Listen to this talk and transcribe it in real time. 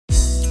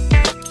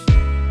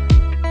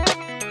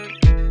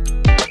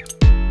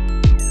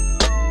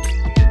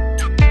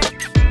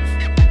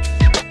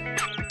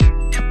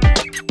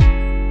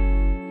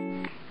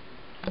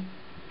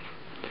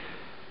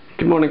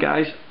Morning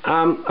guys.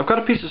 I've got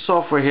a piece of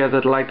software here that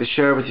I'd like to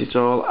share with you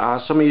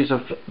all. Some of you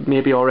have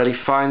maybe already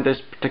found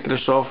this particular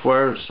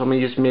software, some of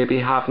you maybe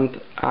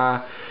haven't.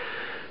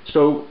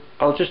 So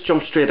I'll just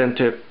jump straight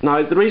into it.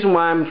 Now the reason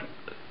why I'm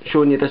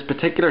showing you this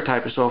particular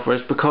type of software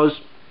is because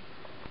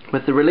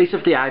with the release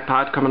of the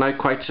iPad coming out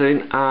quite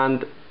soon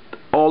and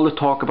all the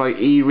talk about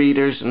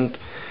e-readers and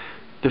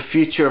the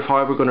future of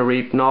how we're going to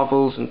read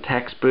novels and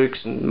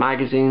textbooks and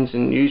magazines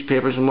and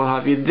newspapers and what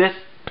have you, this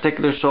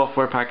particular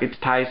software package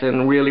ties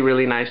in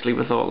really nicely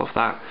with all of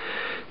that.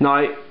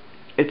 Now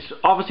it's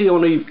obviously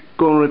only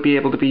going to be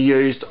able to be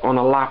used on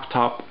a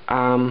laptop.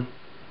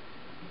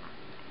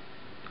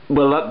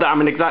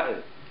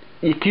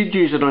 You could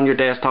use it on your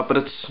desktop,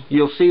 but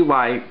you'll see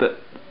why that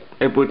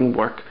it wouldn't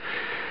work.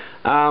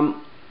 Now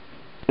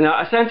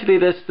essentially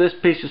this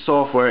piece of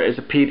software is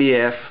a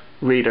PDF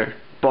reader,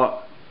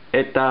 but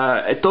it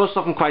does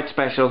something quite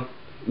special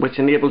which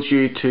enables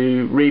you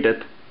to read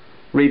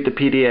the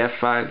PDF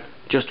file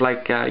just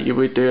like you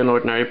would do an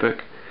ordinary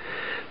book.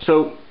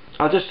 So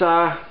I'll just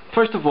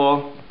first of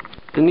all,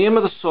 the name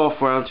of the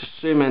software, I'll just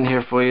zoom in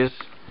here for you,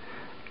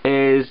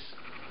 is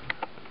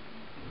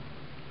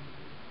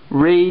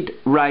Read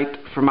Write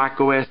for Mac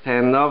OS X.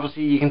 Now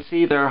obviously you can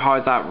see there how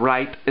that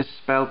write is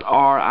spelled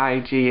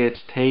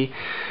R-I-G-H-T,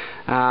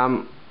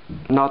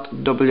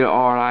 not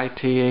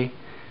W-R-I-T-E.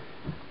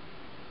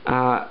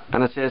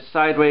 And it says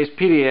sideways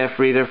PDF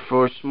reader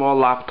for small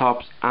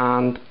laptops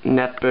and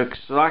netbooks.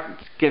 So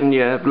that's giving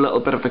you a little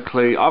bit of a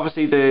clue.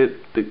 Obviously the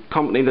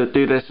company that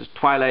do this is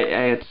Twilight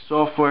Edge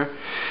Software.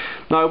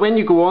 Now when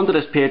you go onto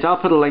this page, I'll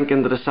put a link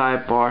into the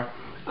sidebar.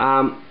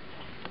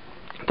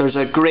 There's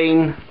a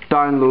green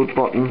download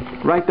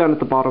button right down at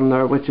the bottom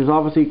there, which is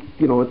obviously,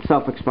 you know, it's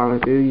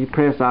self-explanatory. You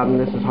press that and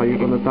this is how you're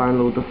going to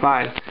download the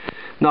file.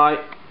 Now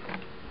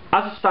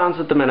as it stands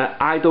at the minute,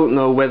 I don't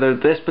know whether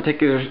this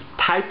particular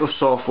type of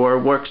software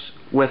works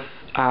with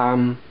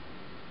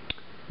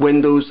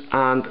Windows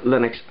and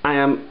Linux. I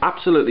am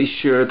absolutely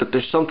sure that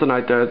there's something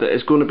out there that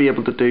is going to be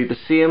able to do the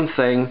same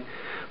thing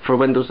for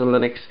Windows and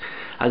Linux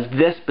as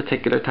this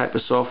particular type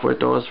of software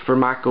does for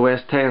Mac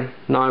OS X.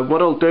 Now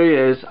what I'll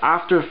do is,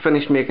 after I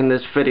finish making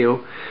this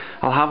video,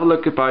 I'll have a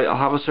look about, I'll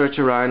have a search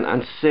around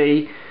and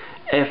see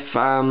if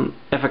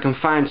I can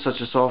find such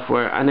a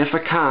software, and if I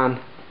can,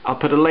 I'll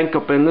put a link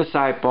up in the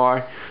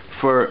sidebar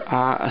for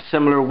a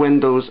similar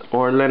Windows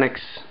or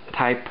Linux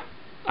type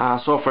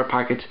software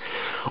package.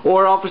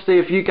 Or obviously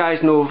if you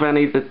guys know of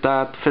any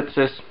that fits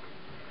this,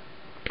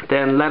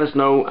 then let us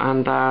know,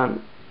 and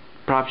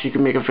perhaps you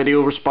can make a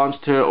video response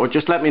to it, or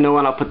just let me know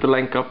and I'll put the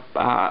link up,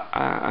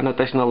 an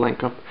additional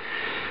link up.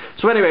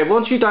 So anyway,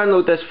 once you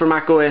download this for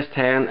Mac OS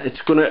X,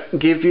 it's going to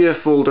give you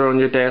a folder on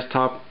your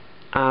desktop,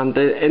 and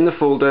in the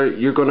folder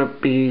you're going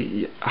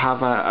to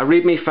have a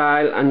readme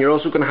file, and you're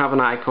also going to have an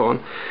icon.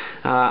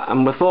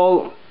 And with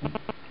all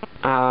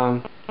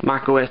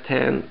Mac OS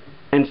X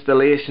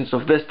installations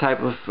of this type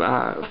of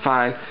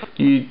file,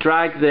 you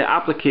drag the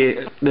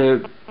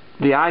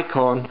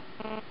icon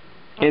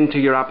into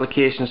your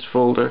applications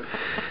folder,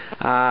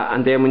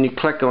 and then when you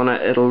click on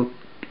it, it'll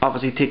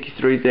obviously take you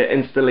through the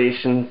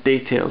installation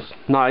details.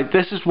 Now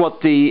this is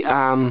what the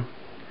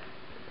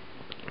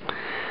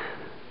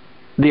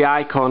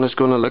icon is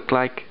going to look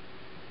like,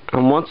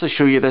 and once I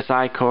show you this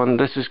icon,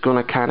 this is going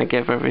to kind of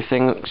give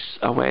everything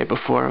away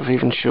before I've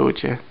even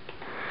showed you.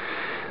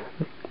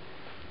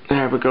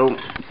 There we go.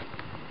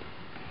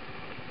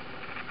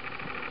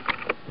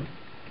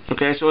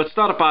 Okay, so it's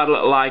not a bad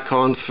little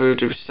icon for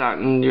to set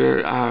in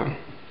your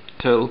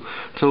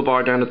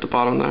toolbar down at the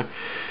bottom there.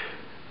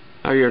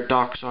 Or your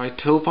dock, sorry,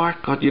 toolbar.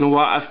 God, you know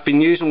what? I've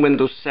been using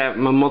Windows 7,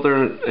 my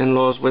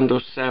mother-in-law's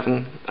Windows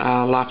 7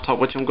 laptop,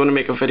 which I'm going to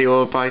make a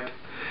video about.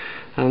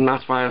 And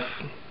that's why I've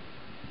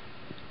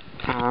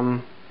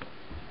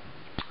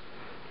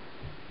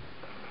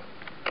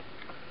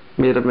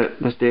made a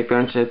mistake there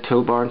and said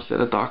toolbar instead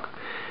of dock.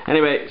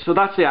 Anyway, so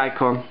that's the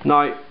icon.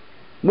 Now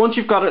once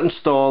you've got it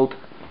installed,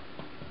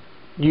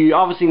 you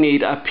obviously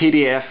need a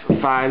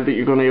PDF file that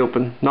you're going to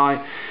open.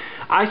 Now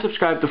I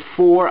subscribe to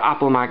 4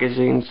 Apple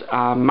magazines,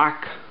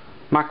 Mac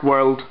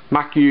World,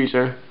 Mac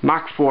User,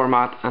 Mac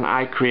Format and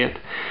iCreate.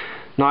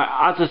 Now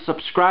as a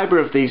subscriber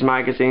of these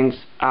magazines,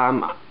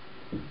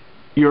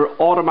 you're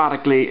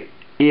automatically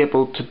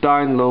able to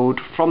download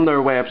from their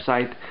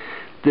website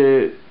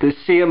the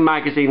same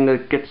magazine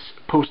that gets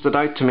posted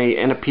out to me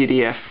in a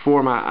PDF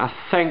format. I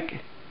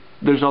think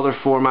there's other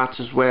formats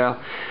as well,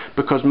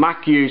 because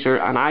Mac User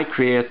and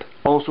iCreate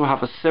also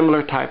have a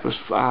similar type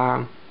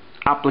of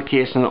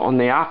application on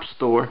the App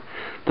Store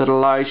that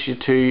allows you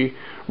to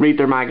read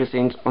their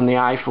magazines on the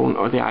iPhone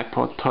or the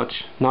iPod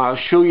Touch. Now I'll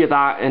show you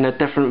that in a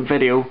different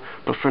video,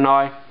 but for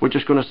now we're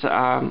just going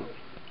to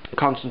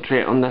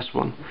concentrate on this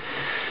one.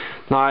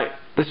 Now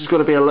this is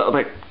going to be a little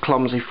bit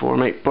clumsy for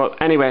me,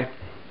 but anyway,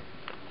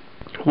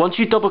 once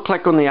you double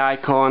click on the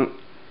icon,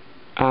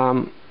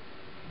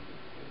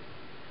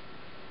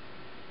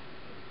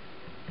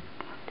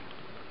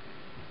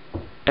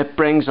 it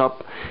brings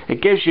up,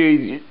 it gives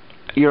you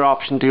your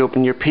option to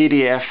open your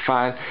PDF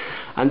file,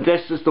 and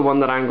this is the one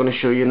that I'm going to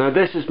show you. Now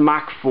this is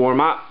Mac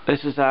format.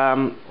 This is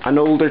an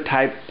older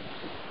type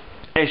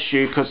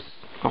issue, because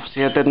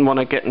obviously I didn't want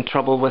to get in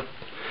trouble with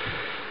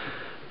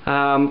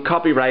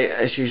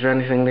copyright issues or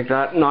anything like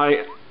that. Now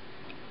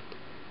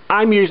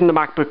I'm using the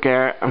MacBook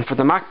Air, and for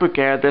the MacBook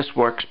Air this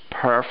works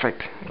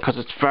perfect because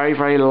it's very,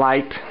 very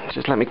light.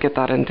 Just let me get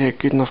that into a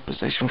good enough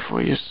position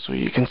for you so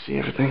you can see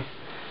everything.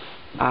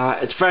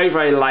 It's very,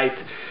 very light.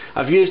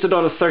 I've used it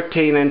on a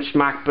 13-inch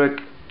MacBook.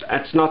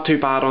 It's not too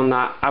bad on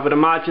that. I would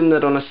imagine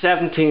that on a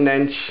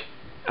 17-inch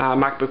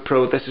MacBook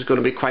Pro this is going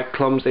to be quite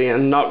clumsy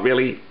and not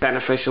really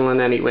beneficial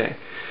in any way.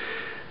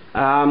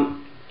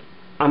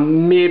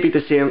 And maybe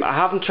the same. I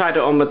haven't tried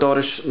it on my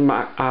daughter's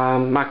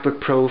MacBook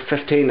Pro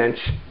 15-inch,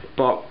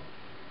 but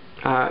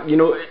you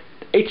know,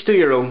 each to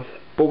your own.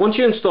 But once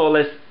you install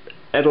this,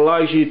 it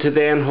allows you to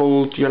then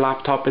hold your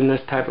laptop in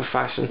this type of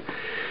fashion.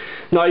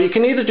 Now you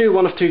can either do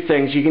one of two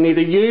things. You can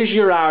either use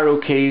your arrow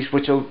keys,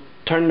 which will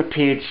turn the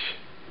page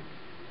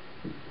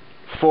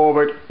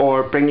forward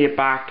or bring you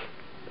back,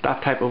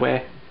 that type of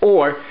way,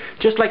 or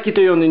just like you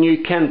do on the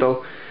new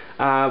Kindle,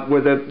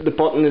 where the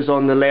button is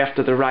on the left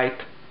or the right,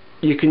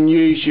 you can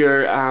use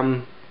your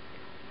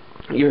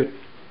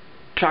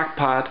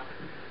trackpad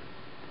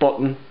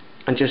button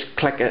and just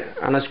click it,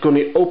 and it's going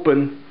to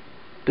open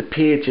the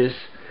pages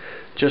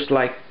just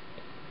like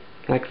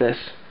this,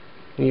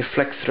 and you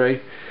flick through.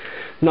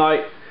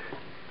 Now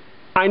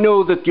I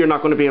know that you're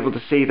not going to be able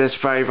to see this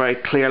very, very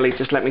clearly.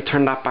 Just let me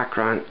turn that back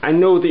around. I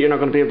know that you're not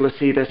going to be able to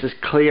see this as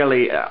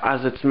clearly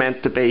as it's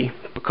meant to be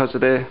because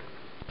of the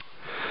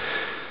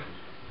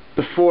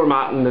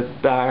formatting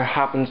that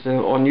happens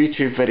on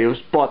YouTube videos,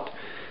 but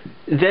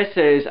this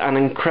is an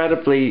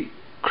incredibly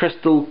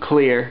crystal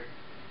clear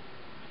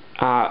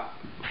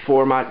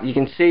format. You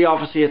can see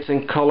obviously it's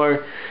in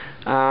colour,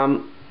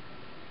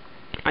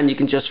 and you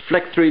can just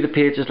flick through the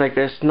pages like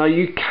this. Now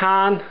you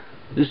can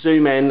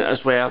zoom in as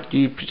well.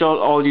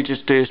 All you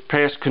just do is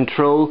press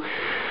Control,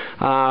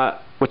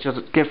 which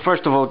will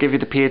first of all give you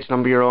the page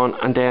number you're on,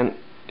 and then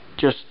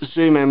just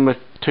zoom in with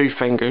 2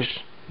 fingers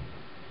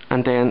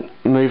and then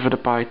move it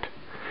about.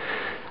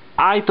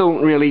 I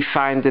don't really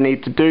find the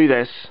need to do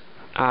this.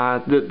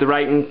 The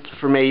writing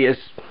for me is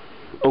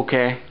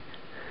okay,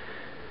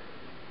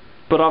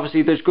 but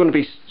obviously there's going to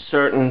be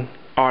certain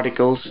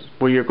articles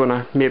where you're going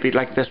to, maybe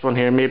like this one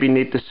here, maybe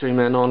need to zoom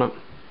in on it.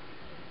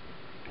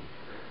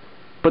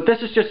 But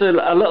this is just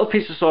a little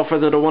piece of software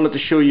that I wanted to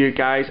show you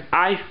guys.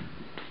 I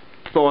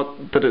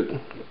thought that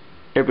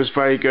it was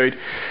very good,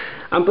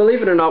 and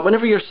believe it or not,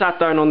 whenever you're sat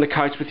down on the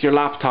couch with your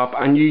laptop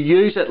and you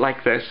use it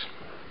like this,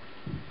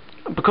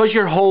 because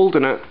you're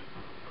holding it,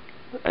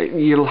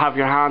 you'll have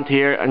your hand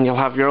here and you'll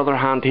have your other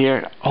hand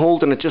here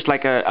holding it just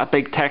like a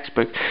big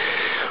textbook.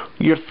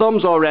 Your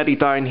thumb's already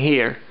down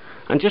here,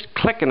 and just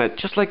clicking it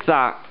just like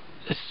that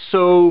is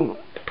so,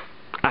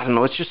 I don't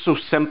know, it's just so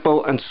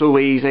simple and so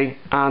easy,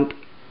 and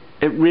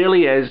it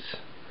really is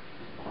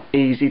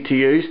easy to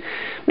use.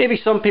 Maybe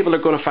some people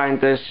are going to find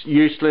this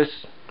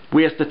useless,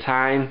 waste of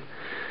time,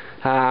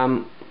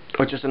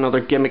 or just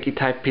another gimmicky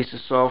type piece of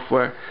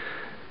software,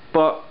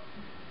 but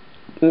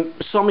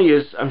some of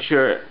you, I'm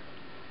sure,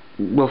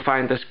 will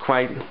find this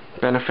quite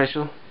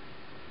beneficial.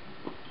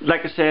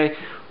 Like I say,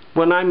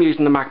 when I'm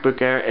using the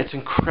MacBook Air, it's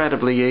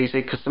incredibly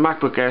easy because the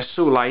MacBook Air is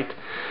so light.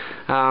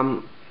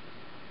 I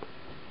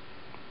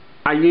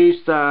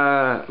used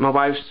my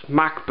wife's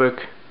MacBook,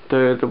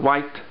 the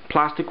white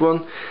plastic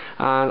one,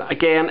 and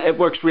again it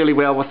works really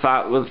well with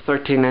that, with a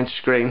 13-inch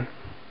screen.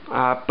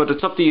 But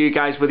it's up to you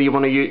guys whether you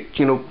want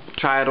to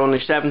try it on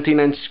your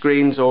 17-inch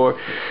screens or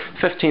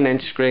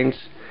 15-inch screens.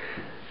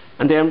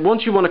 And then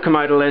once you want to come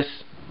out of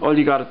this, all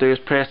you got to do is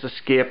press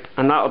Escape,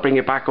 and that will bring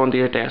you back onto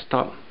your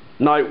desktop.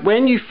 Now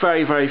when you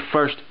very, very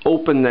first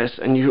open this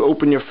and you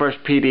open your first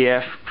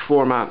PDF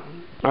format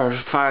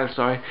or file,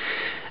 sorry,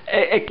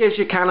 it gives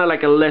you kind of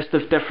like a list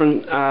of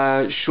different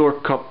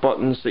shortcut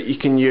buttons that you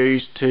can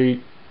use to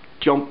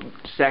jump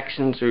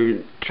sections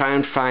or try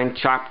and find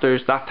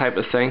chapters, that type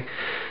of thing.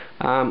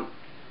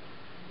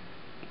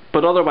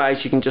 But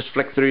otherwise you can just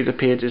flick through the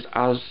pages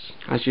as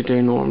you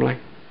do normally.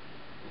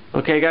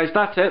 Okay guys,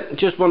 that's it.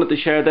 Just wanted to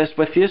share this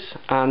with you,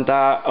 and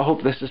I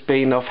hope this has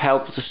been of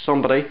help to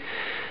somebody.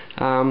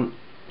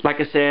 Like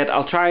I said,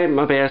 I'll try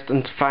my best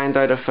and find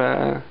out if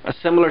a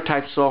similar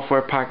type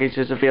software package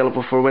is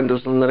available for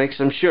Windows and Linux.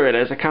 I'm sure it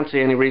is. I can't see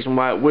any reason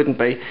why it wouldn't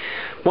be.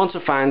 Once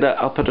I find it,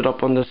 I'll put it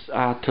up on this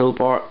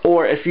toolbar,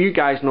 or if you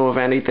guys know of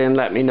any, then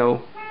let me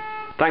know.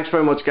 Thanks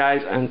very much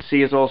guys, and see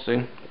you all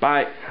soon.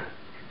 Bye.